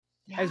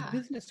As Yeah.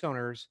 business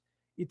owners,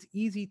 it's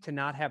easy to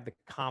not have the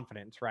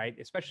confidence, right?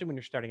 Especially when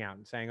you're starting out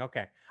and saying,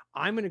 okay,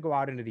 I'm going to go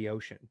out into the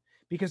ocean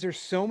because there's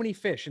so many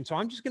fish. And so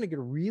I'm just going to get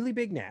a really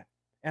big net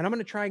and I'm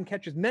going to try and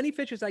catch as many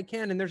fish as I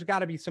can. And there's got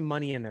to be some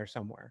money in there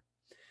somewhere.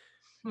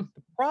 The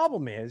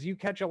problem is you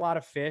catch a lot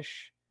of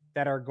fish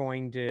that are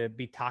going to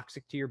be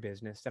toxic to your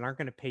business, that aren't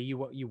going to pay you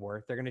what you're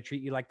worth. They're going to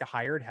treat you like the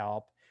hired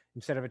help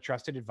instead of a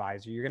trusted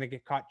advisor. You're going to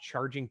get caught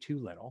charging too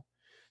little.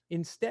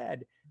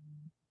 Instead,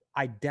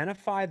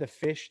 identify the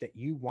fish that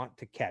you want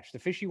to catch, the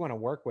fish you want to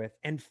work with,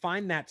 and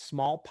find that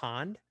small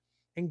pond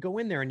and go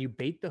in there and you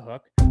bait the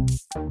hook.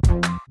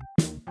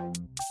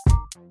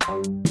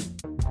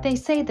 They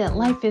say that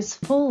life is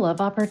full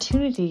of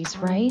opportunities,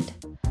 right?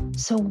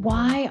 So,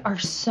 why are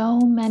so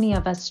many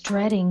of us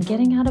dreading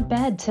getting out of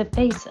bed to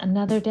face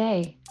another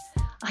day?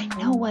 I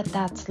know what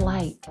that's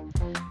like.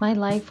 My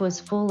life was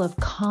full of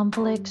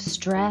conflict,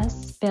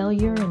 stress,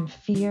 failure, and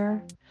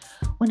fear.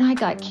 When I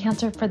got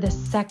cancer for the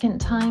second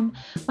time,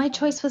 my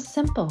choice was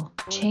simple: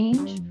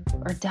 change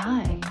or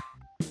die.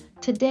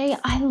 Today,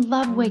 I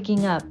love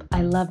waking up.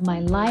 I love my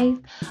life.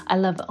 I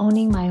love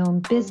owning my own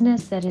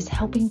business that is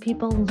helping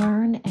people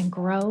learn and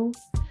grow.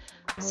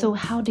 So,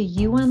 how do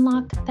you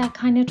unlock that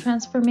kind of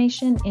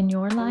transformation in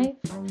your life?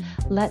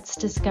 Let's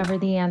discover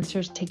the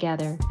answers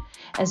together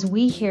as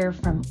we hear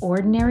from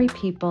ordinary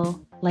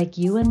people like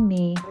you and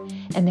me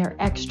and their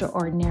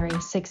extraordinary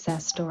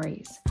success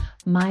stories.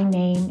 My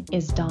name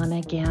is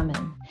Donna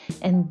Gammon,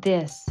 and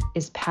this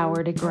is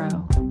Power to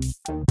Grow.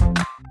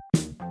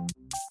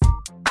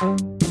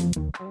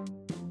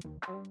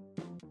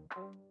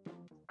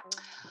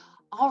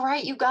 All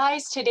right, you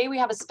guys, today we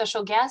have a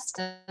special guest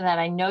that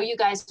I know you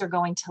guys are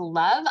going to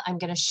love. I'm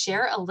going to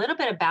share a little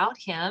bit about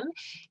him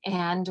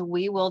and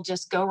we will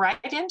just go right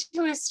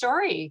into his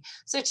story.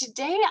 So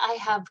today I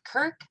have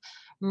Kirk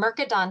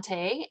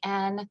Mercadante,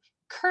 and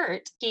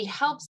Kurt, he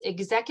helps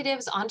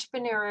executives,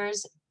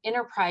 entrepreneurs,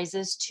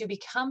 enterprises to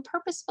become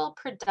purposeful,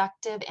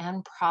 productive,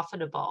 and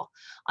profitable.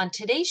 On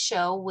today's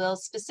show, we'll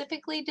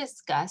specifically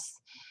discuss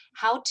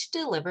how to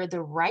deliver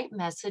the right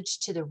message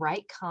to the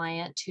right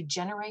client to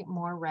generate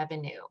more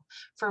revenue.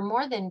 For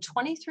more than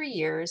 23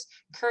 years,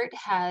 Kurt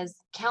has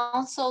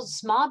counseled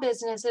small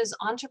businesses,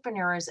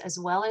 entrepreneurs, as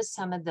well as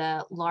some of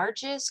the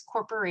largest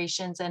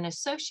corporations and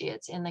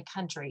associates in the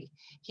country.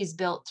 He's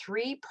built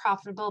 3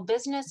 profitable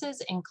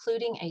businesses,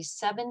 including a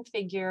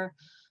 7-figure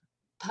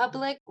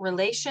public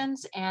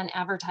relations and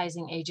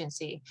advertising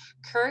agency.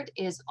 Kurt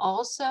is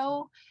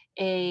also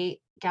a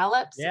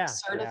Gallup's Yeah.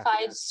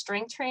 certified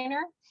strength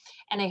trainer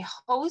and a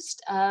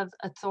host of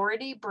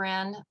Authority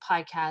Brand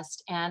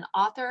podcast and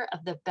author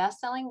of the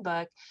best-selling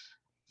book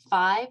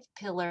 5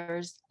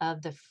 Pillars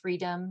of the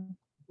Freedom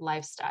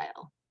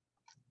Lifestyle.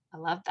 I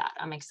love that.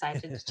 I'm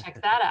excited to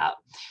check that out.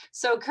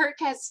 So, Kirk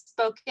has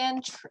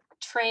spoken,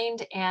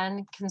 trained,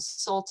 and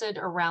consulted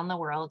around the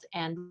world,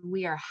 and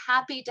we are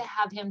happy to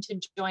have him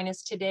to join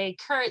us today.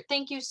 Kurt,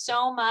 thank you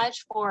so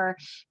much for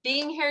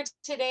being here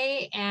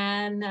today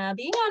and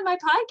being on my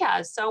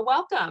podcast. So,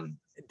 welcome.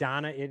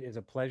 Donna, it is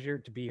a pleasure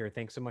to be here.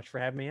 Thanks so much for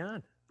having me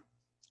on.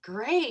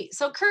 Great.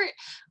 So, Kurt,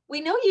 we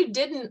know you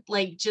didn't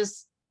like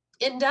just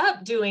end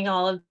up doing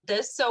all of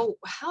this. So,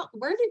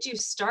 where did you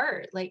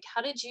start? Like,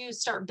 how did you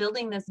start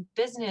building this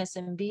business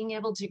and being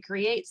able to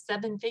create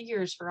 7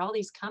 figures for all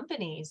these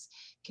companies?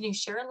 Can you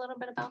share a little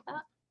bit about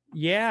that?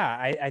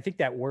 Yeah, I think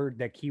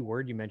that key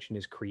word you mentioned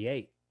is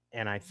create.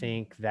 And I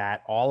think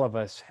that all of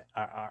us,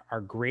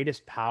 our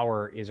greatest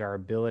power is our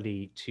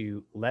ability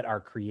to let our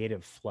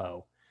creative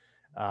flow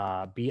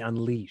be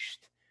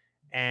unleashed.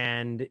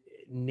 And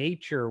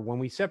nature, when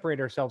we separate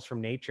ourselves from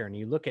nature and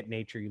you look at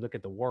nature, you look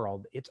at the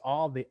world, it's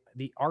all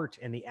the art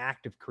and the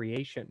act of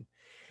creation.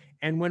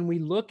 And when we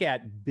look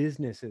at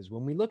businesses,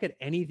 when we look at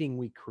anything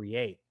we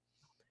create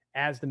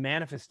as the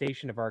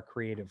manifestation of our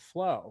creative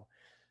flow,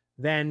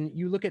 then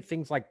you look at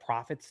things like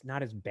profits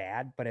not as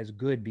bad, but as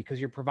good because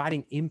you're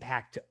providing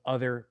impact to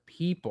other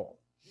people.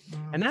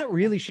 And Mm. that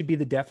really should be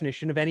the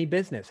definition of any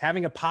business,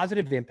 having a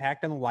positive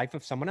impact on the life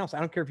of someone else. I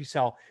don't care if you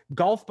sell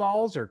golf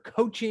balls or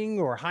coaching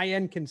or high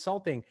end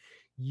consulting,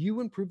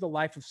 you improve the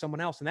life of someone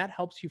else. And that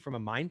helps you from a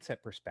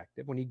mindset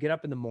perspective. When you get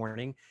up in the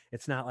morning,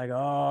 it's not like,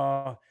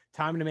 oh,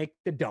 time to make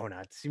the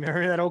donuts. You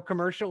remember that old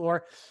commercial?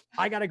 Or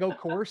I got to go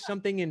coerce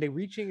something into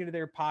reaching into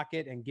their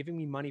pocket and giving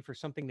me money for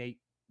something they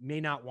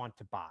may not want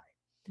to buy.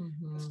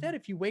 Instead, Mhm.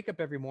 if you wake up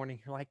every morning,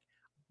 you're like,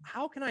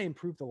 how can I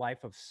improve the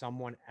life of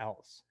someone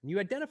else? And you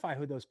identify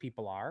who those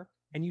people are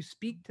and you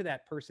speak to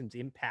that person's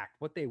impact,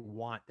 what they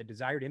want, the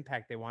desired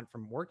impact they want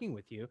from working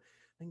with you.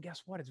 Then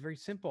guess what? It's very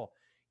simple.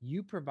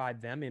 You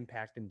provide them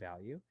impact and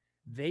value.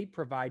 They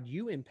provide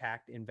you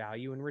impact and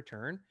value in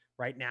return.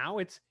 Right now,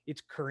 it's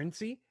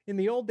currency. In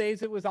the old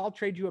days, it was I'll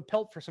trade you a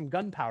pelt for some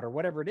gunpowder,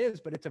 whatever it is,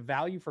 but it's a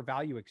value for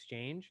value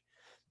exchange.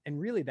 And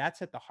really,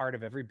 that's at the heart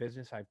of every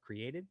business I've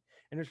created.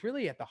 And it's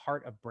really at the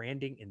heart of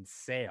branding and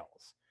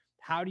sales.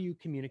 How do you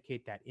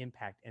communicate that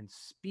impact and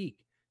speak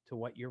to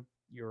what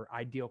your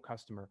ideal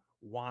customer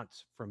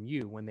wants from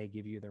you when they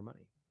give you their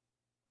money?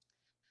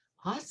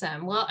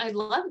 Awesome. Well, I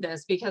love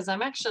this because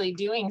I'm actually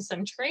doing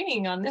some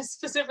training on this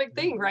specific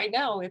thing right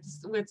now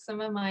with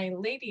some of my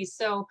ladies.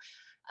 So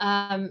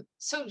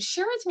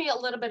share with me a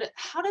little bit.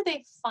 How do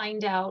they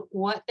find out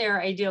what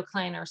their ideal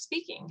client are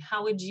speaking?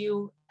 How would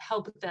you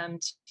help them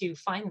to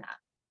find that?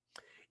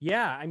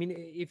 Yeah, I mean,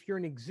 if you're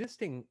an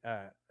existing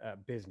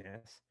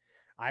business,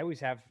 I always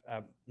have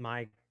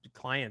my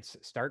clients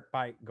start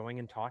by going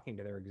and talking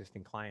to their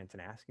existing clients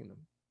and asking them,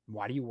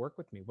 "Why do you work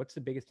with me? What's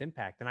the biggest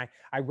impact?" And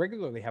I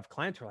regularly have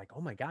clients who are like,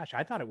 "Oh my gosh,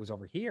 I thought it was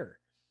over here,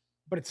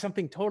 but it's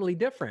something totally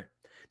different."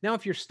 Now,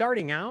 if you're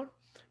starting out,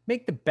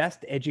 make the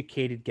best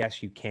educated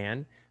guess you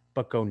can,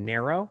 but go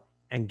narrow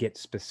and get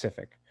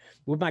specific.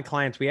 With my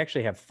clients, we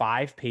actually have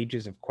 5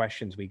 pages of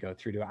questions we go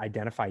through to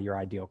identify your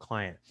ideal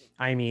client.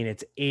 I mean,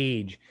 it's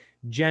age,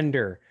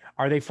 gender.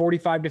 Are they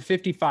 45 to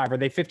 55? Are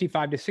they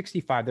 55 to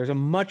 65? There's a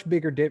much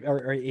bigger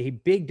or a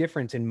big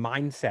difference in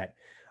mindset.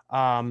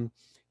 Um,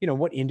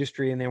 what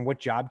industry and then what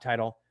job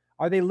title.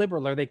 Are they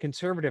liberal? Are they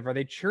conservative? Are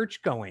they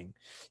church going?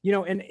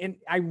 And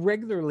I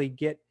regularly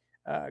get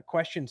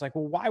questions like,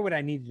 well, why would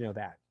I need to know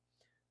that?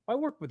 I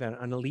worked with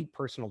an elite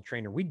personal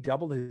trainer. We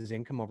doubled his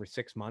income over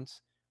 6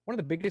 months. One of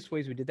the biggest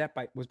ways we did that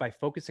was by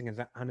focusing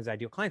on his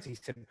ideal clients. He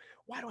said,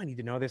 why do I need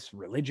to know this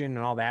religion and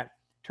all that?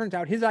 Turns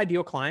out his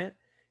ideal client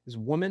is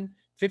woman,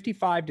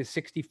 55 to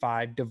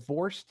 65,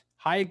 divorced,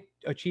 high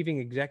achieving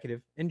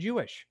executive, and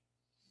Jewish.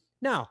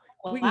 Now,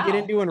 we can get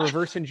Wow. into and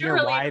reverse You're engineer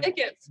really why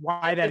thickets.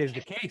 why that is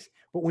the case.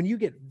 But when you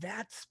get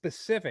that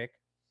specific,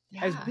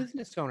 as Yeah.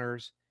 business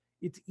owners,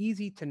 it's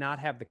easy to not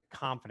have the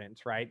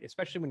confidence, right?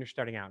 Especially when you're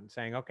starting out and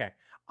saying, okay,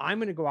 I'm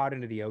going to go out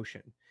into the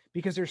ocean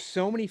because there's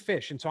so many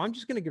fish. And so I'm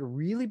just going to get a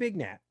really big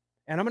net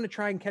and I'm going to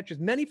try and catch as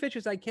many fish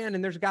as I can.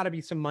 And there's got to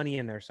be some money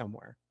in there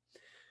somewhere.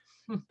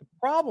 The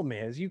problem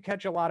is you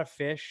catch a lot of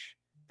fish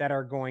that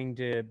are going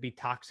to be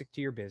toxic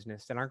to your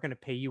business, that aren't going to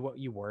pay you what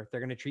you're worth. They're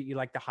going to treat you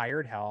like the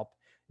hired help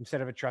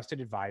instead of a trusted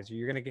advisor.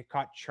 You're going to get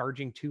caught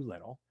charging too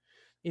little.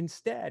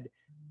 Instead,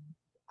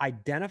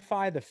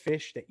 identify the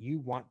fish that you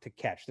want to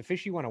catch, the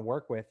fish you want to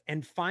work with,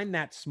 and find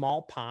that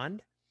small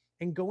pond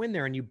and go in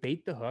there and you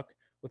bait the hook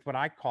with what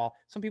I call,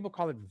 some people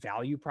call it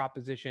value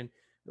proposition.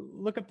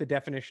 Look up the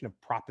definition of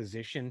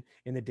proposition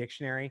in the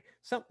dictionary.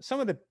 Some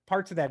of the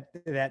parts of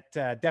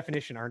that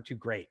definition aren't too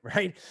great,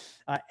 right?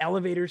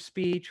 Elevator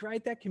speech,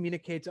 right? That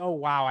communicates, oh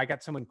wow, I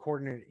got someone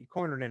cornered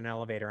in an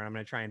elevator, and I'm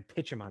going to try and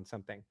pitch him on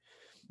something.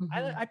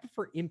 Mhm. I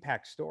prefer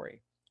impact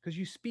story because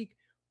you speak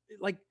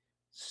like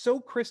so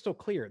crystal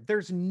clear.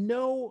 There's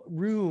no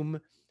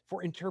room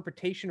for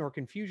interpretation or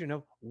confusion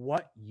of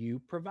what you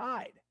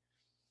provide.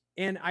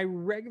 And I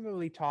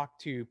regularly talk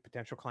to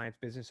potential clients,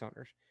 business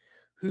owners,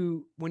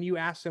 who, when you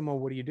ask them, well,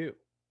 what do you do?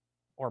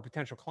 Or a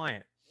potential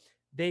client,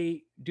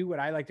 they do what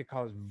I like to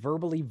call is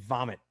verbally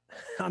vomit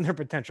on their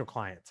potential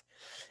clients.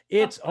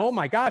 It's, oh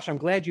my gosh, I'm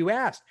glad you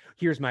asked.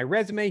 Here's my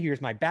resume.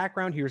 Here's my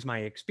background. Here's my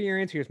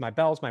experience. Here's my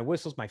bells, my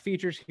whistles, my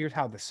features. Here's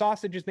how the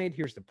sausage is made.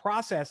 Here's the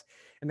process.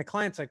 And the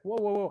client's like, whoa,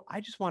 whoa, whoa. I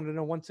just wanted to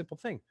know one simple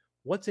thing.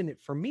 What's in it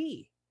for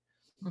me?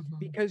 Mhm.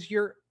 Because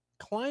your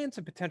clients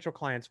and potential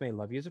clients may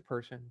love you as a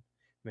person,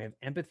 may have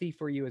empathy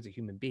for you as a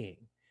human being.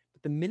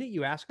 But the minute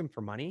you ask them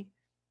for money,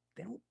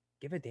 they don't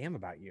give a damn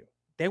about you.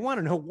 They want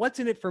to know what's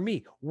in it for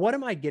me. What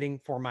am I getting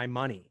for my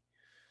money?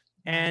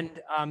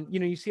 Right. And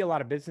you see a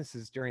lot of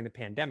businesses during the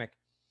pandemic.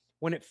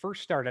 When it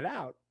first started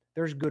out,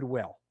 there's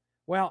goodwill.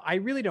 Well, I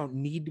really don't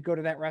need to go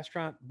to that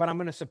restaurant, but I'm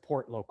going to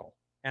support local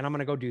and I'm going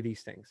to go do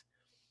these things.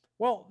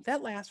 Well,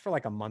 that lasts for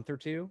like a month or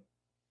two.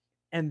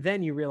 And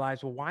then you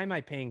realize, well, why am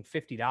I paying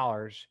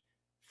 $50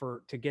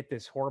 to get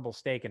this horrible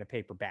steak in a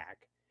paper bag?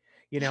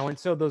 And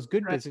so those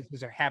good Right.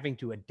 businesses are having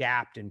to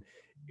adapt and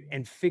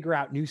figure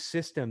out new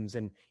systems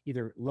and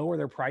either lower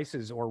their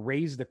prices or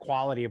raise the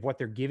quality of what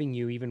they're giving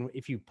you, even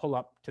if you pull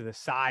up to the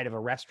side of a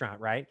restaurant,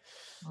 right?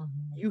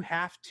 Mhm. You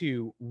have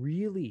to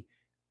really,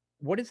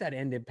 what is that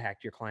end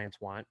impact your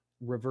clients want?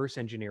 Reverse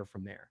engineer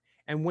from there.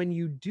 And when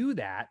you do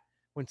that,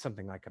 when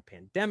something like a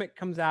pandemic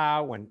comes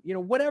out, when,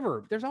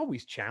 whatever, there's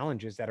always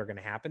challenges that are going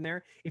to happen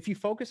there. If you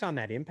focus on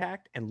that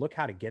impact and look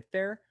how to get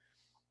there,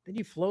 then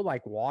you flow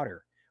like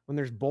water. When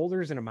there's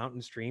boulders in a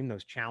mountain stream,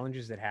 those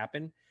challenges that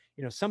happen,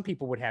 some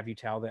people would have you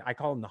tell that, I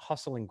call them the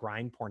hustle and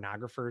grind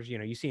pornographers.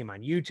 You see them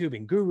on YouTube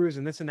and gurus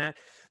and this and that.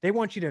 They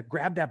want you to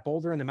grab that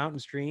boulder in the mountain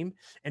stream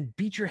and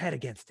beat your head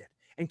against it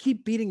and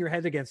keep beating your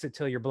head against it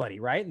till you're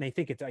bloody, right? And they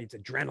think it's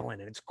adrenaline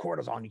and it's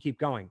cortisol and you keep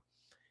going.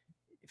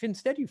 If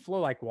instead you flow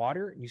like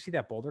water and you see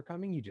that boulder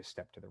coming, you just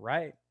step to the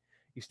right,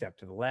 you step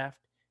to the left,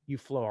 you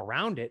flow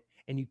around it,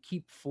 and you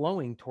keep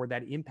flowing toward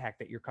that impact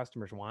that your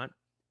customers want.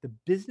 The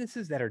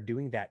businesses that are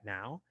doing that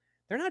now,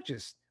 they're not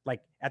just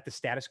like at the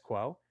status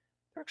quo.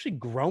 They're actually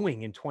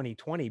growing in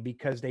 2020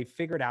 because they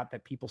figured out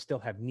that people still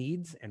have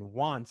needs and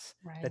wants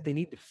that Right. they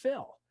need to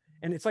fill.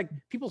 And it's like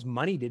people's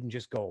money didn't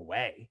just go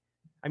away.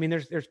 I mean,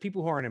 there's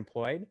people who are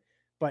unemployed,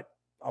 but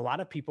a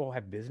lot of people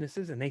have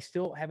businesses and they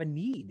still have a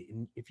need.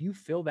 And if you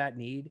fill that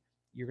need,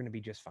 you're going to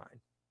be just fine.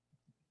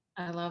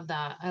 I love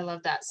that. I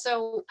love that.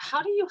 So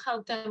how do you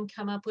help them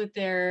come up with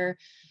their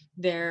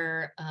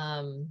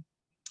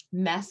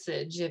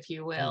message, if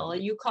you will.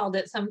 Mhm. You called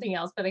it something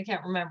else, but I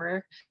can't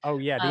remember. Oh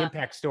yeah, the Uh,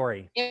 impact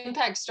story.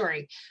 Impact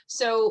story.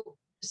 So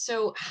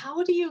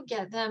how do you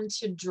get them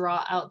to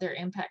draw out their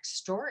impact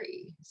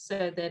story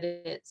so that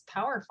it's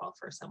powerful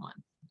for someone?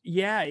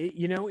 Yeah,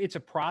 it's a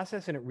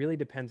process and it really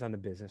depends on the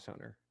business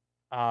owner.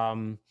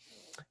 Um,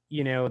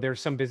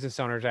 there's some business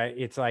owners,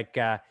 it's like,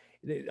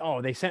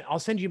 I'll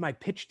send you my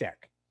pitch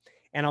deck.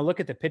 And I'll look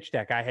at the pitch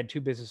deck. I had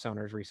two business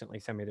owners recently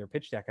send me their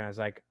pitch deck, and I was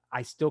like,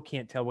 I still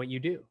can't tell what you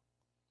do.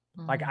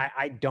 Like, Mhm.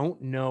 I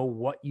don't know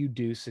what you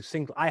do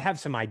succinctly. I have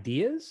some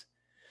ideas,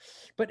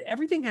 but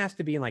everything has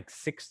to be in like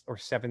sixth or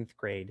seventh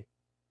grade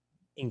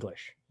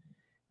English.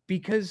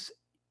 Because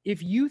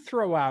if you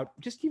throw out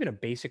just even a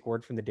basic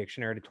word from the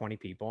dictionary to 20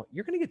 people,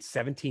 you're going to get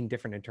 17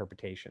 different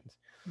interpretations.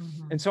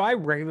 And Mhm. so I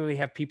regularly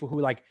have people who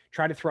like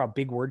try to throw out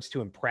big words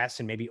to impress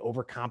and maybe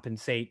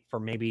overcompensate for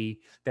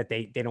maybe that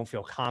they don't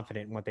feel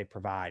confident in what they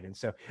provide. And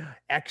so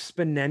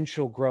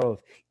exponential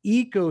growth,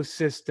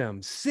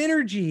 ecosystems,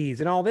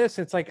 synergies, and all this.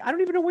 It's like, I don't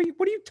even know what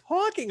are you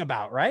talking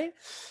about, right?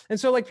 And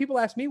so like people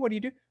ask me, what do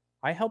you do?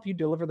 I help you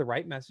deliver the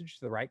right message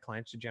to the right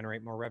clients to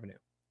generate more revenue.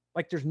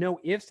 Like there's no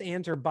ifs,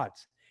 ands, or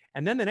buts.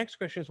 And then the next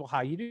question is, well,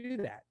 how you do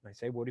that? And I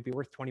say, would it be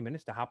worth 20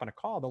 minutes to hop on a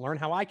call to learn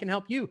how I can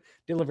help you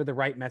deliver the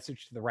right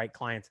message to the right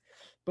clients?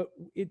 But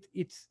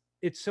it's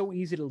so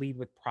easy to lead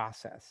with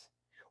process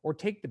or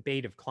take the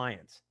bait of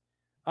clients.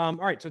 All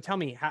right, so tell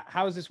me,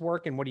 how does this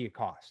work and what do you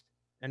cost?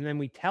 And then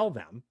we tell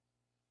them,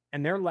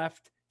 and they're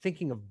left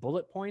thinking of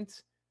bullet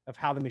points of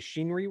how the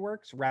machinery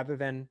works rather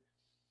than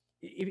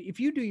if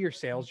you do your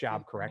sales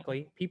job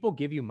correctly, people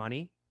give you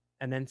money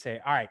and then say,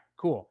 all right,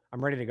 cool,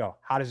 I'm ready to go.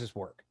 How does this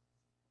work?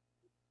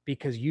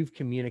 Because you've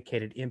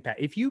communicated impact.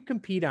 If you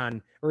compete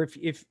on, or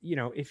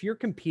if you're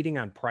competing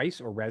on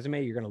price or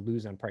resume, you're going to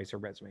lose on price or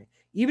resume,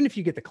 even if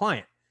you get the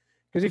client.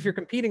 Because if you're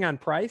competing on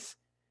price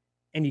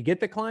and you get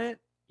the client,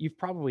 you've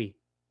probably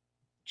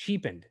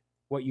cheapened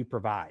what you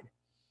provide.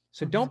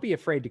 So Mhm. don't be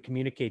afraid to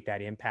communicate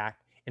that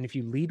impact. And if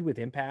you lead with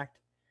impact,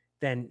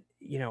 then,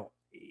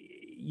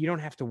 you don't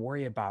have to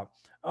worry about,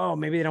 oh,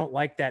 maybe they don't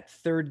like that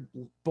third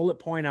bullet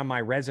point on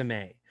my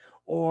resume,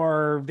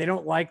 or they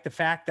don't like the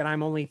fact that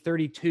I'm only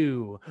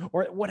 32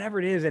 or whatever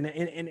it is. And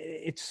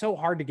it's so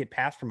hard to get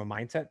past from a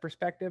mindset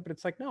perspective, but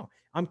it's like, no,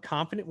 I'm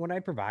confident when I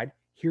provide,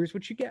 here's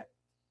what you get.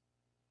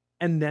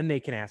 And then they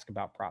can ask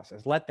about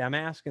process, let them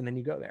ask, and then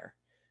you go there.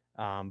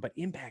 But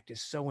impact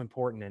is so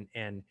important.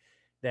 And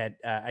that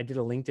I did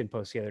a LinkedIn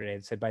post the other day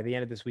that said, by the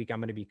end of this week, I'm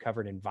going to be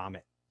covered in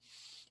vomit.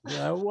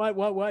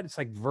 What? It's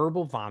like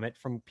verbal vomit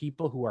from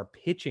people who are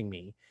pitching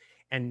me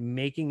and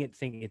making it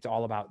think it's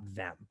all about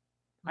them.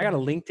 I got a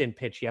Mhm. LinkedIn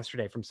pitch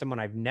yesterday from someone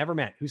I've never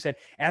met who said,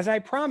 as I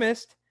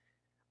promised,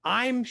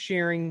 I'm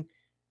sharing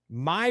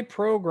my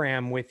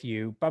program with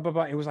you. Blah, blah,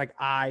 blah. It was like,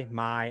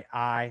 my.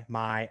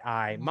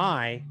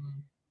 Mhm.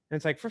 And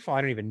it's like, first of all,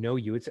 I don't even know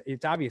you.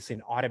 It's obviously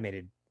an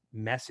automated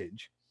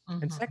message.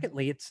 And Mhm.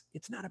 secondly,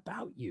 it's not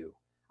about you.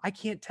 I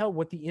can't tell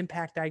what the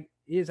impact I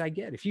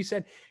get. If you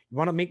said you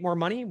want to make more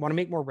money, want to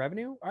make more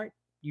revenue, all right,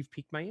 you've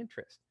piqued my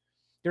interest.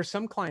 There's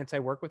some clients I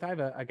work with. I have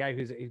a guy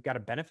who's got a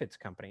benefits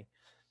company,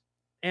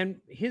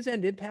 and his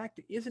end impact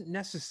isn't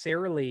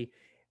necessarily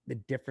the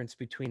difference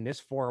between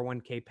this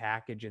 401k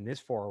package and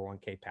this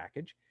 401k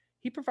package.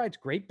 He provides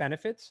great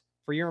benefits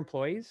for your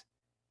employees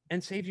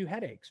and saves you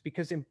headaches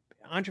because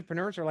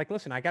entrepreneurs are like,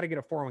 listen, I got to get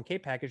a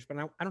 401k package, but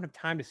I don't have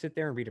time to sit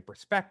there and read a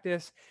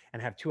prospectus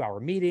and have 2-hour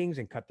meetings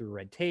and cut through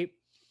red tape.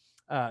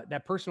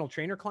 That personal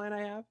trainer client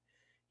I have,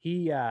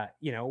 he,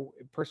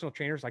 personal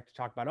trainers like to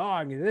talk about, oh,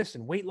 I mean this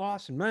and weight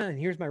loss and man,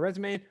 here's my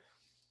resume.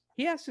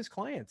 He asked his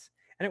clients,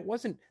 and it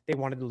wasn't they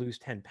wanted to lose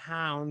 10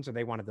 pounds or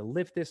they wanted to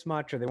lift this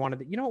much or they wanted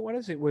to, what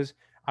is it? Was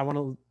I want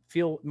to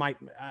feel I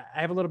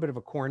have a little bit of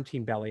a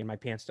quarantine belly in my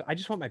pants. I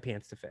just want my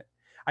pants to fit.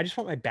 I just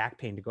want my back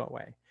pain to go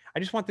away. I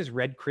just want this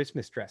red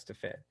Christmas dress to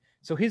fit.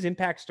 So his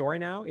impact story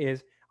now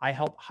is I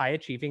help high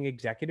achieving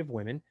executive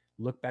women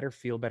look better,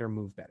 feel better,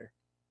 move better.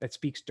 That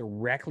speaks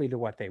directly to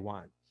what they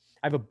want.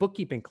 I have a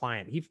bookkeeping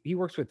client. He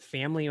works with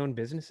family owned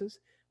businesses.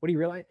 What do you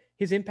realize?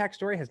 His impact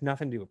story has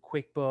nothing to do with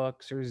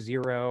QuickBooks or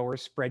Zero or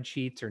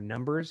spreadsheets or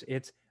numbers.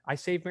 It's I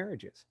save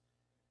marriages.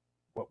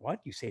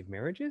 What? You save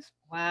marriages?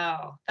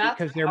 Wow, that's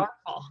Because they're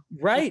powerful.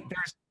 right.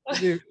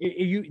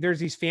 There's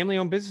these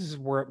family-owned businesses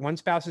where one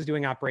spouse is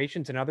doing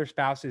operations and other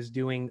spouse is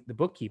doing the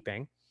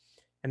bookkeeping,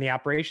 and the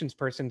operations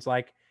person's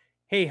like,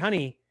 "Hey,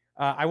 honey,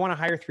 I want to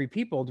hire 3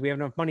 people. Do we have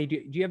enough money? Do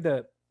you have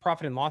the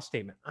profit and loss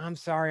statement? I'm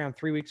sorry, I'm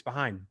 3 weeks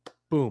behind."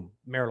 Boom,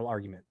 marital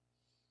argument.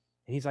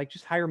 And he's like,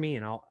 "Just hire me,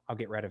 and I'll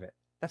get rid of it."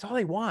 That's all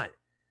they want.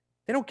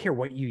 They don't care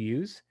what you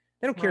use.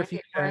 They don't care Right, if you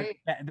right.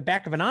 the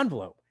back of an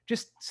envelope.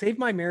 Just save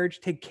my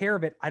marriage, take care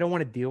of it. I don't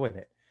want to deal with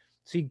it.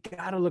 So you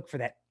got to look for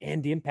that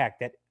end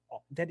impact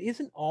that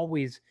isn't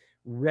always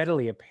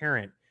readily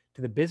apparent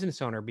to the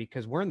business owner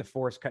because we're in the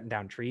forest cutting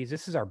down trees.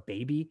 This is our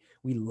baby.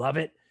 We love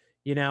it,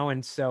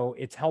 and so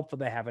it's helpful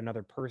to have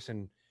another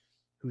person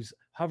who's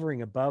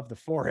hovering above the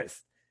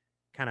forest,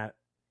 kind of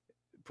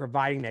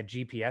providing that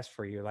GPS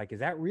for you. Like, is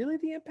that really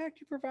the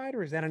impact you provide,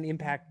 or is that an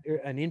impact,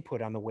 an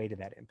input on the way to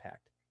that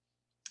impact?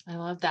 I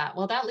love that.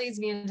 Well, that leads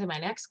me into my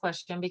next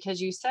question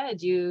because you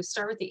said you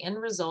start with the end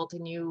result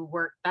and you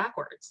work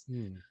backwards.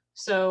 Hmm.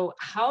 So,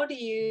 how do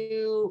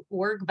you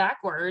work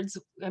backwards?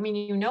 I mean,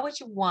 you know what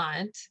you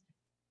want.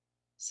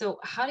 So,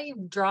 how do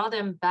you draw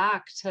them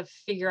back to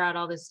figure out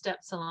all the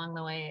steps along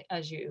the way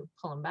as you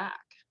pull them back?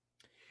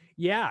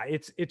 Yeah,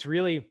 it's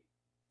really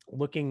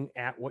looking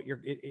at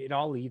it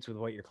all leads with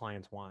what your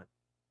clients want.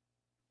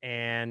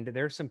 And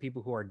there's some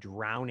people who are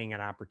drowning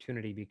in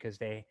opportunity because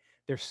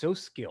they're so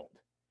skilled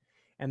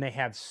and they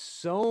have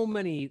so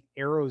many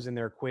arrows in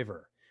their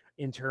quiver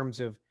in terms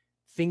of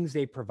things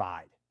they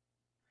provide.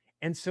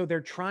 And so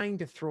they're trying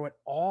to throw it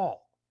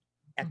all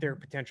at their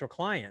Mhm. potential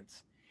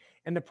clients.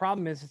 And the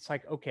problem is it's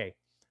like, okay,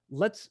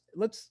 let's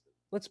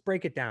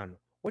break it down.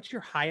 What's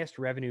your highest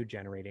revenue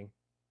generating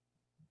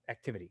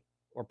activity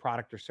or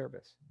product or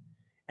service?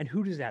 And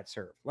who does that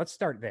serve? Let's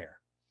start there.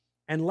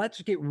 And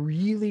let's get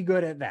really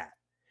good at that.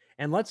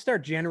 And let's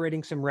start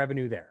generating some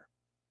revenue there.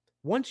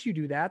 Once you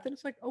do that, then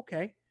it's like,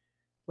 okay,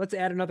 let's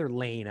add another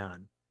lane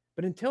on.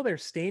 But until there,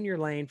 stay in your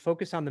lane,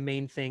 focus on the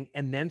main thing,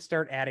 and then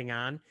start adding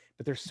on.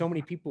 But there's so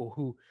many people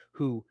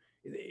who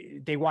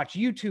they watch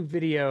YouTube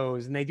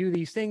videos and they do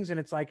these things, and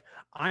it's like,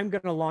 I'm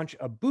going to launch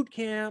a boot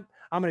camp.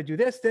 I'm going to do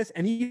this,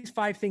 and these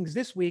 5 things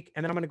this week,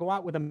 and then I'm going to go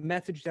out with a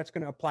message that's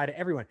going to apply to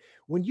everyone.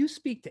 When you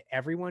speak to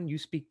everyone, you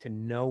speak to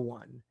no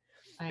one.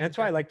 I And that's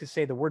why I agree. like to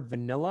say the word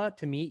vanilla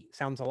to me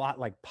sounds a lot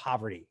like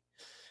poverty,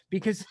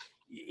 because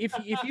if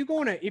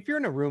you're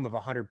in a room of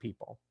 100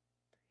 people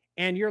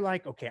and you're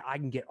like, okay, I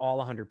can get all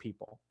 100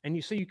 people, and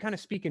you kind of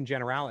speak in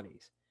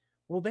generalities,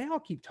 well, they all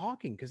keep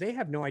talking because they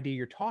have no idea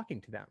you're talking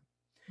to them.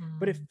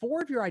 But if Mm,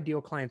 4 of your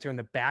ideal clients are in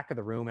the back of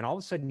the room and all of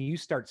a sudden you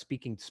start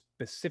speaking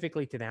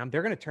specifically to them,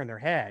 they're going to turn their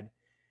head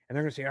and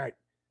they're going to say, all right,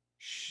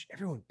 shh,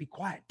 everyone be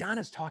quiet,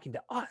 Donna's talking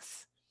to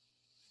us.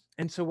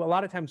 And so a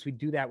lot of times we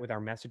do that with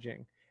our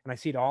messaging, and I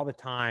see it all the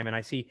time.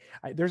 And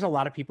there's a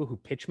lot of people who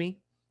pitch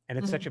me, and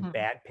it's such a mhm,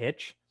 bad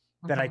pitch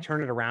that I mhm.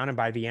 turn it around, and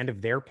by the end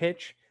of their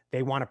pitch,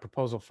 they want a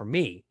proposal from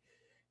me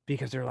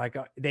because they're like,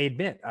 they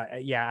admit,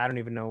 yeah, I don't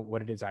even know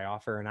what it is I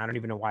offer, and I don't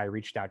even know why I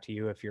reached out to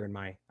you if you're in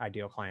my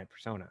ideal client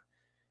persona.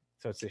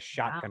 So it's this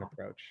shotgun Wow.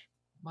 approach.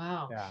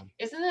 Wow. Yeah.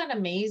 Isn't that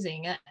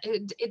amazing?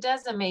 It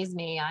does amaze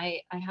me.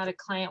 I had a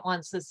client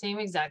once, the same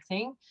exact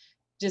thing.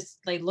 Just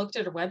they looked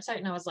at her website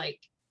and I was like,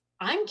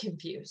 I'm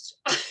confused.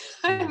 Mm.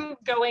 I'm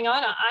going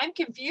on. I'm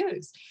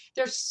confused.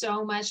 There's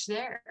so much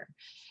there.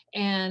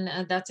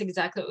 And that's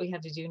exactly what we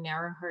had to do,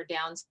 narrow her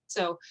down.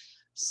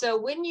 So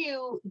when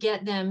you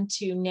get them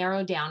to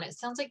narrow down, it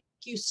sounds like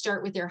you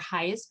start with their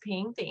highest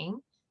paying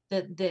thing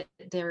that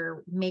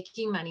they're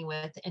making money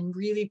with and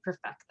really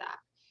perfect that,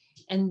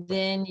 and Right.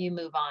 then you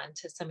move on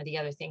to some of the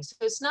other things. So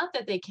it's not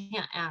that they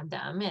can't add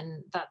them,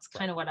 and that's Right.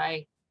 kind of what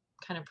I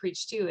kind of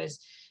preach too is,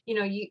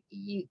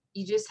 you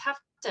just have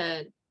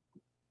to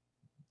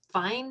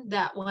find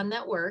that one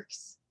that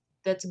works,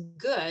 that's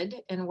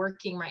good and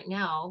working right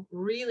now,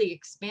 really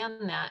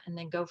expand that and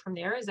then go from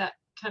there. Is that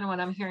kind of what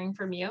I'm hearing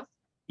from you?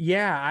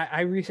 Yeah.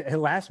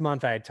 Last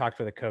month I had talked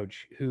with a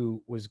coach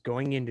who was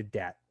going into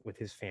debt with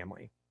his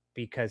family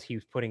because he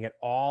was putting it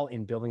all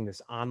in building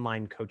this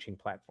online coaching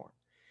platform.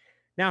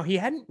 Now, he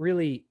hadn't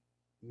really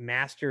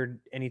mastered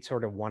any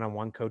sort of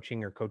one-on-one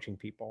coaching or coaching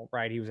people,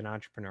 right? He was an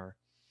entrepreneur,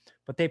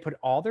 but they put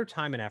all their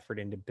time and effort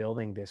into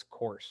building this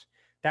course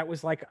that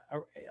was like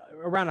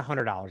around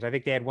 $100. I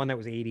think they had one that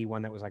was 80,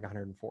 one that was like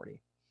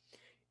 140.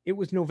 It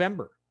was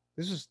November.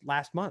 This was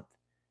last month.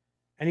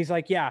 And he's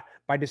like, yeah,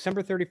 by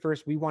December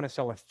 31st, we want to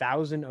sell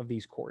 1,000 of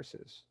these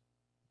courses.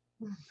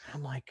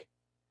 I'm like,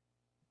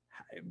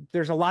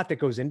 there's a lot that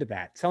goes into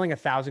that. Selling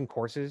 1,000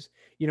 courses,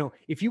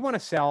 if you want to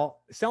sell,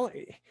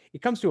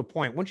 it comes to a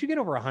point. Once you get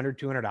over $100,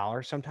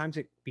 $200, sometimes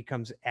it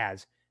becomes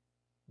as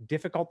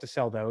difficult to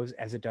sell those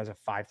as it does a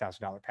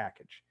 $5,000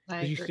 package I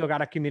because you agree. still got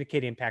to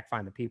communicate, impact,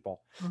 find the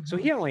people. So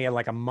Hmm. he only had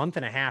like a month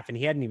and a half and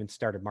he hadn't even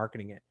started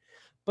marketing it.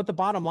 But the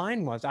bottom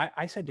line was,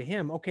 I said to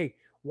him, okay,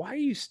 why are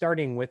you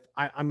starting with,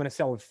 I'm going to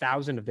sell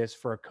 1,000 of this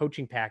for a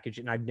coaching package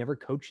and I've never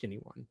coached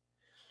anyone?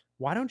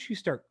 Why don't you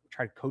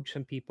try to coach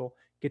some people,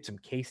 get some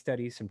case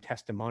studies, some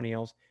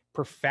testimonials,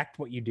 perfect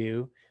what you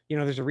do?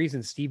 There's a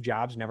reason Steve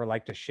Jobs never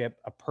liked to ship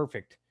a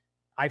perfect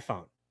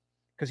iPhone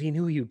because he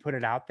knew he would put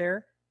it out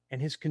there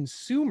and his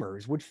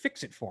consumers would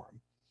fix it for him.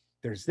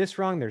 There's this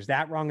wrong, there's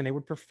that wrong, and they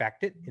would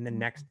perfect it in the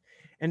next.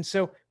 And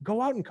so go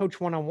out and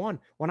coach one-on-one.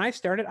 When I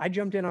started, I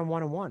jumped in on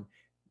one-on-one,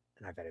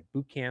 and I've added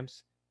boot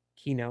camps,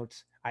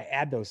 keynotes. I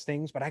add those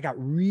things, but I got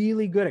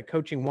really good at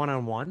coaching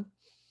one-on-one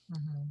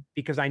Hmm.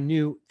 because I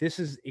knew this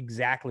is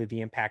exactly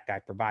the impact I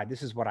provide.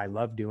 This is what I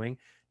love doing.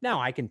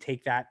 Now I can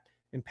take that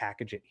and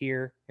package it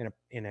here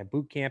in a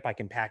boot camp. I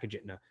can package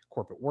it in a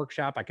corporate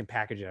workshop. I can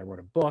package it. I wrote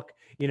a book,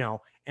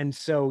 and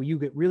so you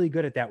get really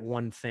good at that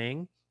one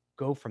thing,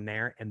 go from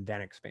there and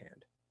then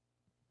expand.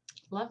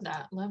 Love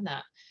that. Love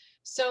that.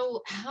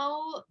 So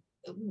how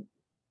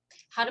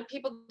do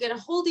people get a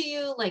hold of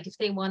you? Like if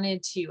they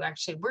wanted to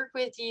actually work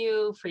with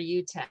you for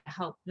you to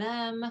help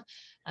them,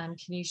 can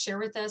you share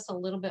with us a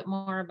little bit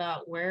more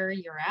about where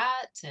you're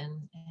at and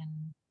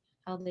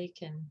how they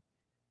can?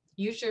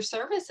 use your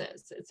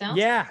services. It sounds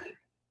Yeah, great.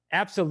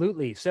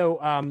 absolutely. So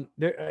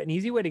an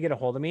easy way to get a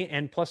hold of me,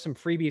 and plus some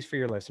freebies for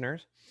your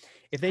listeners,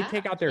 if they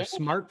take out their Yay.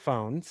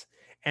 smartphones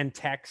and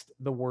text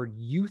the word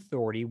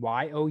Youthority,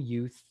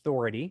 Y-O-U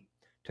Authority,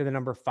 to the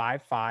number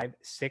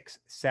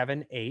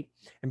 55678.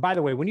 And by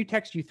the way, when you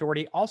text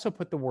Youthority, also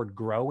put the word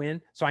grow in,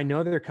 so I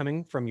know that they're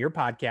coming from your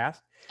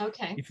podcast.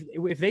 Okay.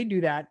 If they do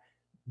that,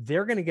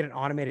 they're going to get an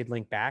automated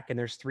link back. And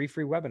there's 3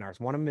 free webinars.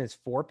 One of them is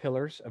 4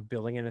 pillars of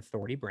building an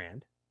authority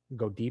brand.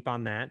 Go deep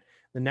on that.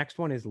 The next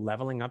one is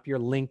leveling up your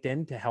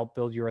LinkedIn to help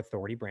build your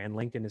authority brand.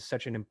 LinkedIn is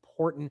such an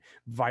important,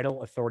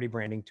 vital authority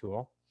branding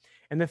tool.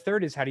 And the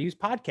third is how to use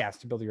podcasts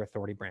to build your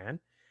authority brand.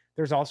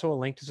 There's also a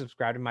link to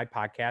subscribe to my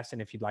podcast.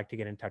 And if you'd like to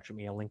get in touch with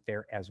me, a link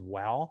there as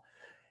well.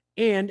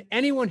 And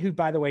anyone who,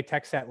 by the way,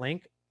 texts that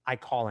link, I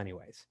call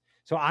anyways.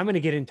 So I'm going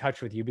to get in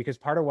touch with you, because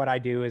part of what I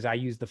do is I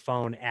use the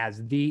phone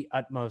as the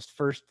utmost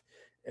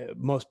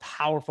most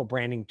powerful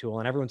branding tool.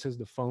 And everyone says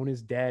the phone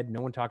is dead.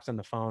 No one talks on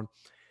the phone.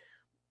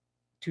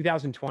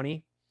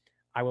 2020,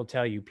 I will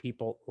tell you,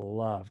 people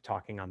love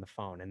talking on the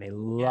phone, and they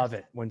love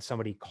it when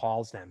somebody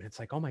calls them. And it's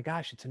like, oh my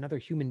gosh, it's another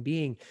human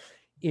being.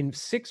 In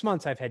 6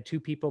 months, I've had 2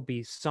 people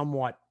be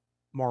somewhat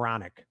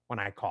moronic when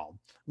I called,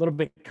 a little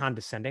bit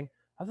condescending.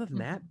 Other than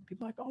that,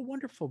 people are like, oh,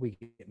 wonderful. We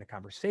get in a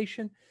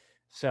conversation.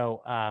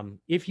 So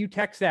if you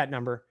text that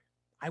number,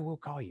 I will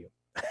call you.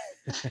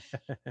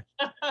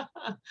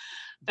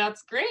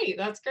 That's great.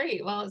 That's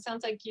great. Well, it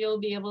sounds like you'll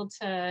be able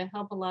to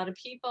help a lot of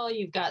people.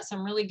 You've got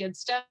some really good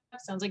stuff.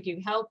 Sounds like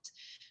you've helped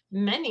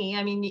many.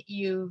 I mean,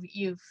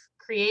 you've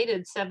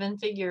created 7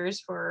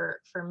 figures for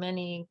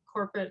many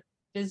corporate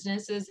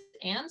businesses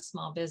and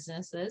small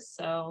businesses.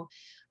 So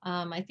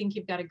I think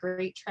you've got a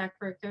great track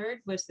record,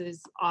 which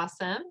is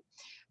awesome.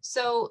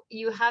 So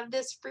you have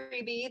this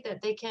freebie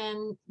that they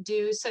can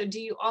do. So do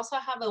you also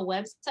have a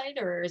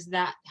website, or is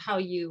that how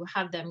you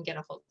have them get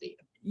a hold of you?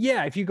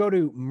 Yeah, if you go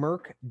to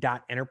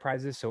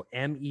merc.enterprises, so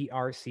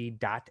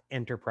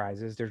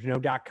MERC.enterprises, there's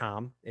no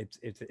 .com. It's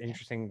an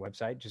interesting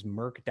website, just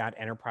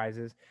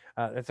merc.enterprises.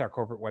 That's our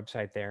corporate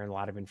website there, and a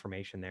lot of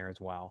information there as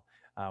well,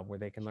 where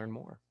they can learn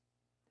more.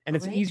 And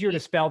it's easier to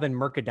spell than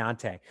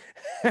Mercadante.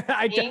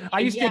 I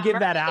used to give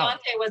that out.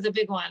 Mercadante was a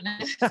big one.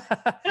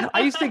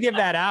 I used to give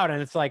that out,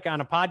 and it's like on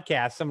a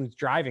podcast, someone's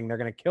driving, they're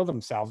going to kill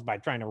themselves by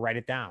trying to write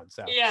it down.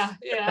 So yeah.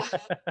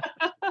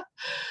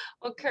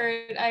 Well,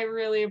 Kurt, I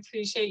really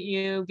appreciate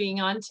you being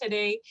on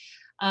today.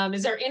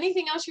 Is there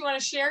anything else you want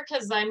to share?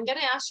 Because I'm going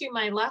to ask you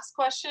my last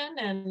question,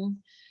 and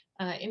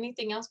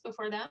anything else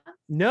before that?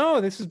 No,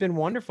 this has been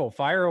wonderful.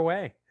 Fire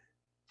away.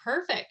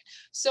 Perfect.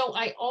 So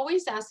I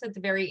always ask at the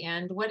very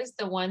end, what is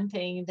the one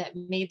thing that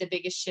made the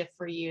biggest shift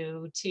for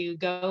you to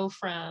go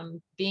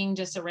from being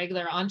just a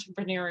regular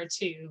entrepreneur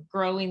to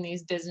growing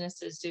these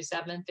businesses to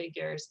 7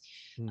 figures?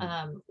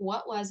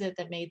 What was it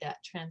that made that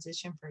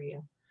transition for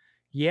you?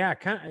 Yeah,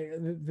 kind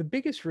of the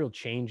biggest real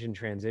change in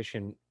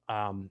transition.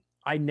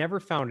 I never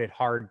found it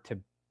hard to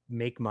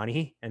make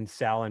money and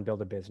sell and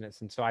build a business.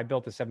 And so I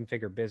built a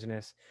 7-figure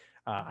business.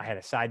 I had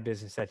a side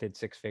business that did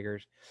 6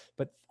 figures,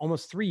 but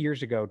almost 3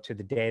 years ago to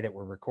the day that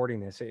we're recording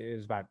this, it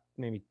was about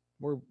maybe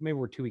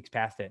we're 2 weeks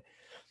past it.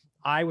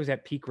 I was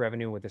at peak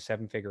revenue with a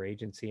 7-figure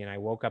agency, and I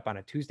woke up on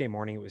a Tuesday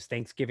morning. It was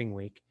Thanksgiving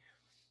week.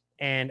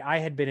 And I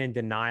had been in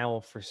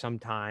denial for some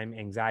time,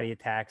 anxiety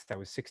attacks. I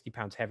was 60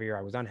 pounds heavier.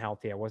 I was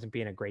unhealthy. I wasn't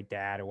being a great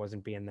dad. I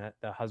wasn't being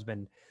the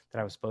husband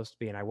that I was supposed to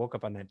be. And I woke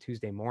up on that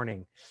Tuesday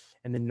morning,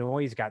 and the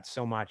noise got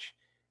so much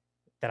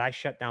that I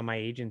shut down my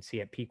agency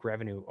at peak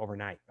revenue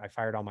overnight. I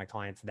fired all my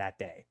clients that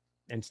day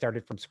and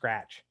started from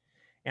scratch.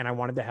 And I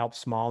wanted to help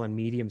small and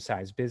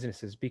medium-sized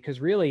businesses,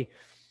 because really,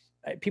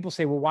 people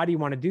say, well, why do you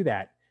want to do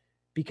that?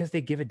 Because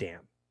they give a damn.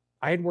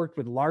 I had worked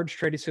with large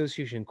trade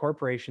association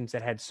corporations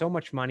that had so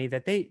much money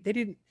that they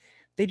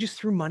just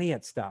threw money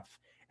at stuff,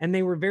 and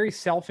they were very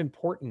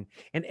self-important.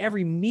 And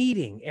every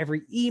meeting,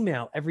 every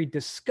email, every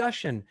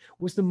discussion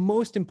was the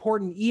most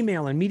important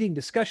email and meeting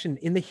discussion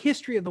in the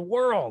history of the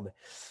world.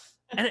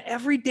 And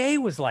every day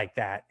was like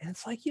that. And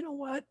it's like, you know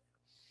what?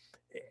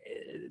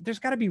 There's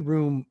got to be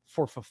room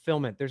for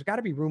fulfillment. There's got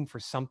to be room for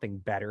something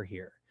better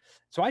here.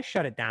 So I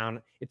shut it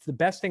down. It's the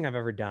best thing I've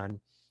ever done.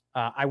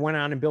 I went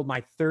on and built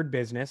my 3rd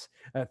business,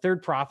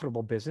 3rd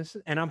profitable business,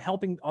 and I'm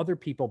helping other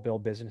people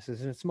build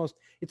businesses. And it's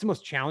the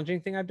most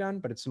challenging thing I've done,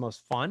 but it's the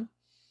most fun,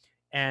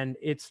 and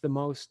it's the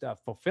most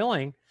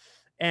fulfilling.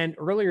 And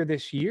earlier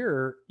this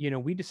year,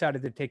 we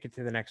decided to take it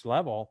to the next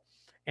level,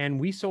 and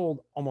we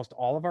sold almost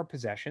all of our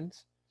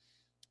possessions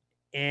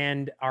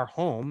and our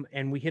home,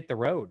 and we hit the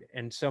road.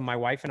 And so my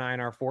wife and I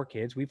and our 4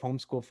 kids, we've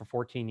homeschooled for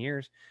 14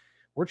 years.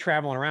 We're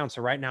traveling around.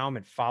 So right now I'm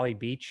at Folly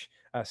Beach,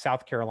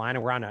 South Carolina.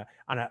 We're on a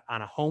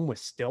home with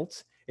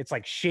stilts. It's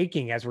like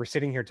shaking as we're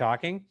sitting here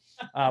talking.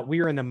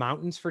 We were in the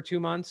mountains for 2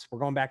 months. We're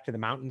going back to the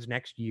mountains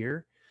next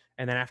year.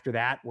 And then after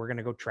that, we're going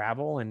to go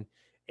travel. And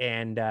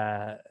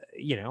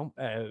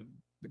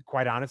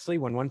quite honestly,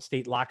 when one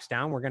state locks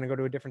down, we're going to go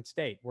to a different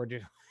state. We're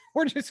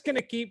just going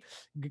to keep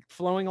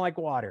flowing like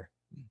water.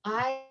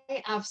 I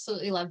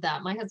absolutely love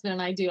that. My husband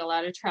and I do a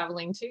lot of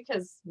traveling too,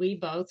 because we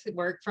both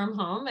work from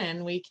home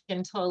and we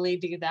can totally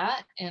do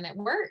that and it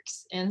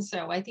works. And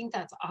so I think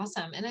that's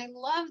awesome. And I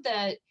love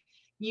that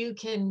you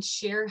can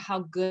share how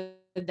good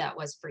that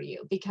was for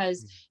you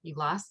because you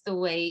lost the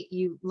weight,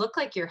 you look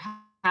like you're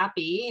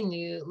happy and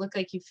you look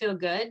like you feel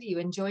good, you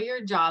enjoy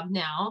your job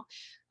now.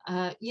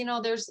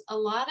 There's a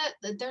lot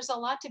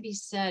to be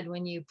said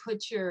when you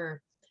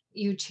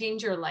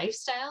change your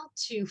lifestyle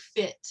to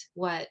fit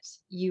what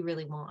you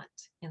really want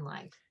in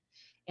life.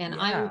 And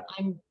Yeah.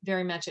 I'm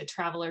very much a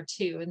traveler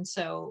too. And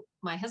so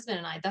my husband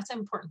and I, that's an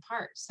important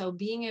part. So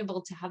being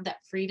able to have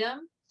that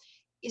freedom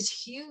is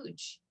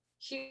huge,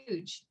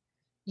 huge.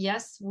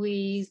 Yes,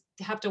 we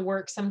have to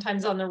work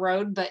sometimes on the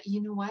road, but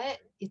you know what?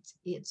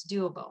 It's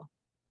doable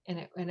and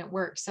it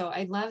works. So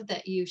I love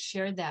that you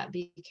shared that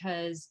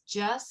because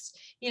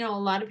a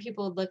lot of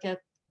people look at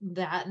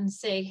that and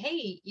say,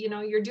 hey,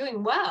 you're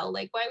doing well.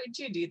 Like, why would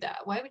you do that?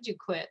 Why would you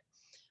quit?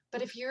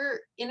 But if your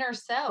inner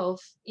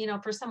self,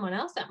 for someone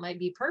else, that might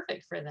be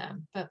perfect for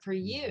them. But for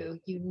Mhm. you,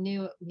 you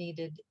knew it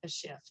needed a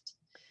shift.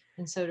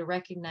 And so to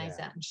recognize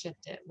Yeah. that and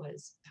shift it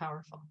was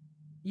powerful.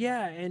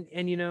 Yeah, and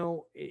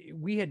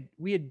we had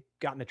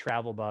gotten the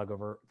travel bug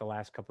over the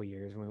last couple of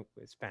years. We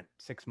spent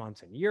 6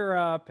 months in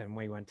Europe, and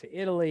we went to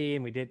Italy,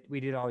 and we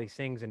did all these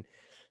things. And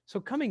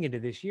so coming into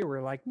this year,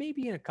 we're like,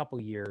 maybe in a couple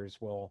of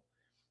years we'll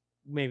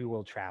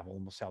travel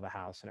and we'll sell the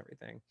house and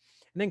everything.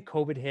 And then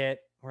COVID hit.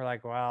 We're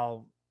like,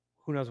 well,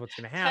 who knows what's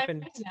going to Time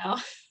happen?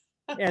 now.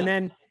 And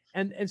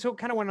then so it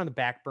kind of went on the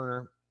back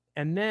burner.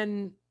 And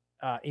then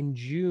in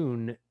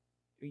June,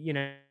 in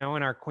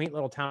our quaint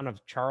little town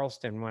of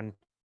Charleston, when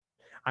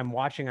I'm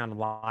watching on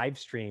live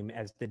stream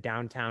as the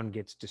downtown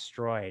gets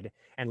destroyed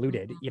and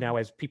looted, Mhm.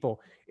 as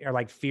people are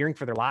like fearing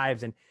for their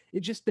lives. And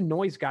the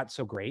noise got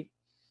so great.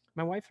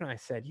 My wife and I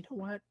said, you know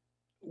what?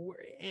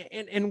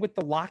 And with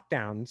the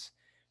lockdowns,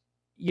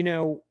 you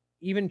know,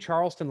 even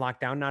Charleston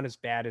lockdown, not as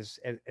bad as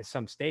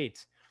some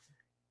states.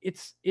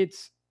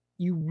 It's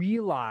you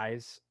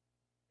realize,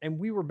 and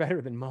we were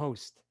better than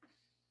most,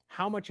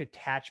 how much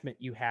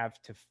attachment you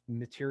have to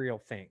material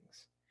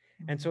things.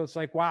 And Mhm. so it's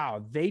like,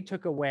 wow, they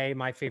took away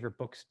my favorite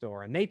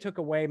bookstore and they took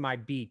away my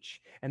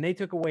beach and they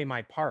took away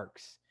my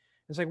parks.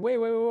 It's like,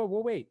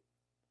 wait.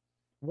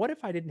 What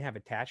if I didn't have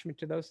attachment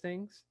to those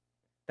things?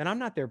 Then I'm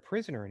not their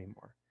prisoner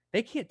anymore.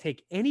 They can't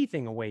take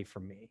anything away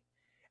from me.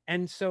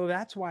 And so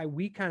that's why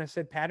we kind of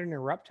said pattern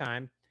interrupt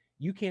time.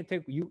 You can't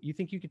take you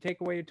think you could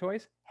take away your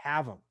toys?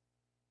 Have them.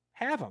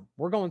 Have them.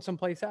 We're going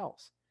someplace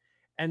else.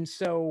 And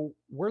so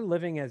we're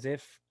living as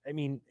if, I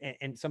mean,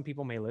 and some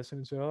people may listen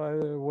and say,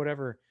 oh,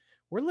 whatever.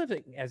 We're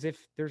living as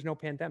if there's no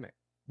pandemic.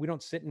 We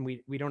don't sit and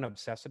we don't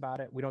obsess about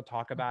it. We don't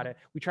talk about Mhm. it.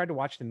 We tried to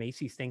watch the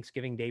Macy's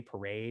Thanksgiving Day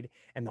parade,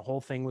 and the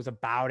whole thing was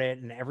about it.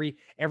 And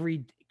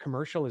every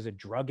commercial is a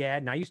drug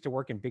ad. And I used to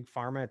work in big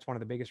pharma. It's one of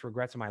the biggest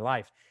regrets of my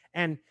life.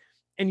 And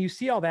you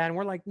see all that, and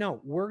we're like,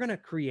 no, we're gonna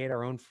create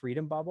our own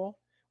freedom bubble.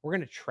 We're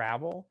gonna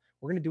travel.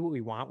 We're gonna do what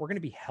we want. We're gonna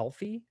be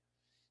healthy.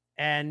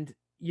 And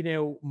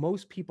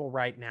most people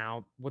right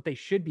now, what they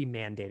should be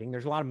mandating,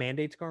 there's a lot of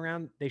mandates going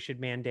around. They should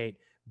mandate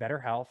better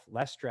health,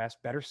 less stress,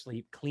 better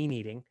sleep, clean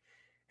eating.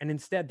 And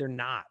instead they're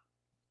not.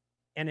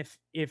 And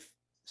if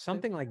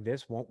something like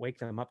this won't wake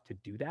them up to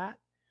do that,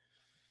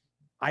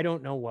 I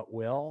don't know what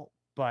will.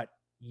 But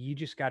you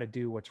just got to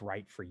do what's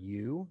right for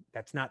you.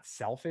 That's not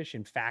selfish.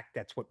 In fact,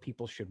 that's what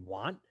people should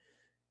want.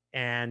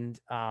 And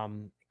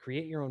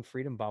create your own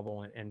freedom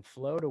bubble and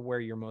flow to where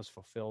you're most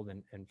fulfilled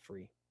and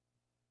free.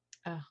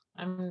 Oh,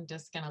 I'm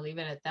just going to leave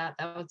it at that.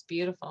 That was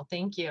beautiful.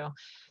 Thank you.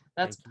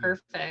 That's Thank you.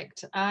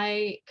 perfect.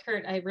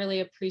 Kurt, I really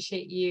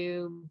appreciate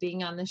you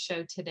being on the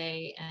show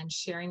today and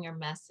sharing your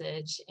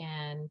message.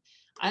 And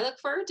I look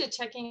forward to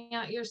checking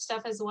out your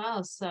stuff as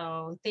well.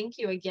 So thank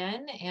you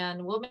again.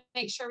 And we'll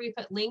make sure we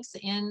put links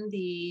in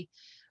the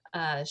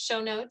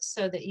show notes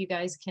so that you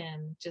guys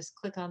can just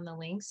click on the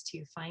links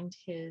to find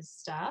his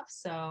stuff.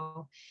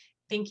 So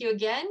thank you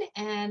again.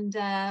 And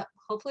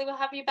hopefully we'll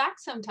have you back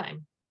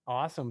sometime.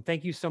 Awesome.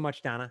 Thank you so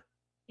much, Donna.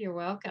 You're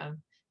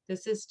welcome.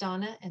 This is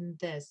Donna, and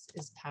this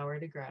is Power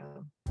to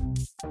Grow.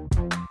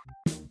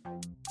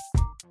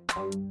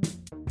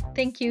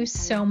 Thank you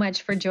so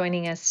much for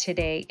joining us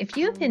today. If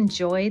you have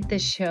enjoyed the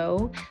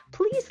show,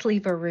 please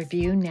leave a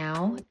review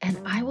now, and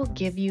I will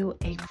give you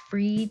a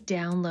free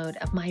download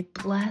of my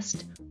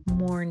blessed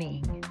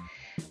morning.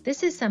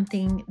 This is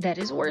something that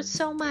is worth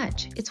so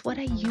much. It's what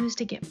I use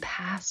to get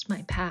past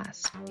my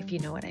past, if you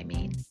know what I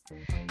mean.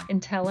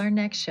 Until our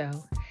next show,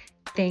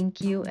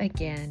 thank you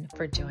again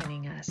for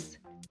joining us.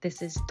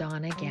 This is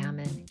Donna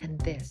Gammon, and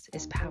this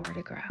is Power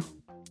to Grow.